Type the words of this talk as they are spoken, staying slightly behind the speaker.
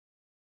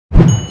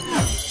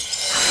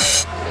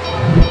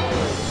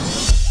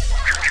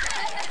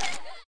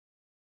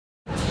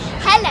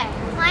Hello,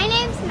 my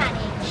name's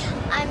Maddie.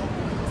 I'm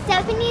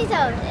 7 years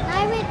old and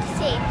I went to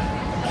see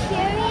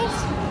Curious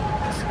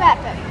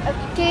Scrapbook of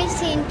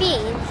Josephine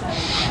Beans.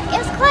 It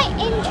was quite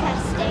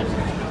interesting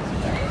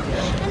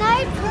and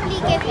I would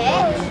probably give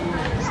it,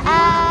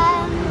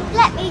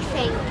 let me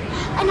think,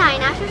 a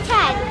 9 out of 10.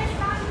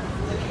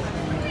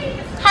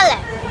 Hello,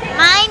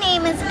 my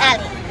name is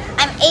Ellie.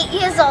 I'm 8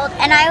 years old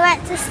and I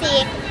went to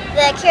see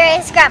the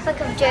Curious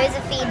Scrapbook of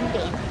Josephine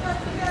Bean.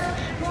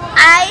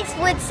 I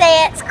would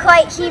say it's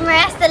quite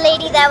humorous. The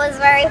lady there was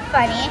very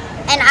funny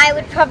and I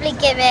would probably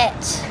give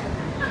it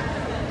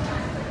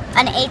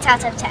an 8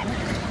 out of 10.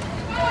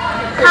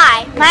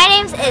 Hi, my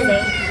name's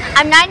Izzy.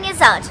 I'm 9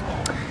 years old.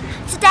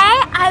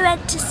 Today I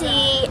went to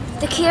see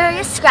the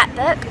Curious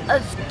Scrapbook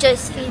of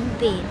Josephine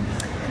Bean.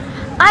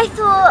 I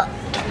thought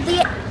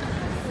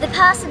the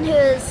person who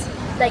was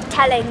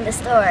telling the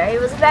story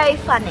was very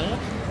funny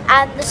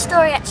and the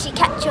story actually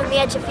kept you on the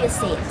edge of your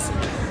seat.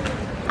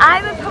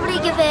 I would probably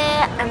give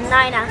it a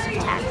 9 out of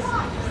 10.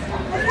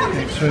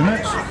 Thanks very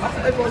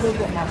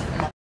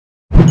much.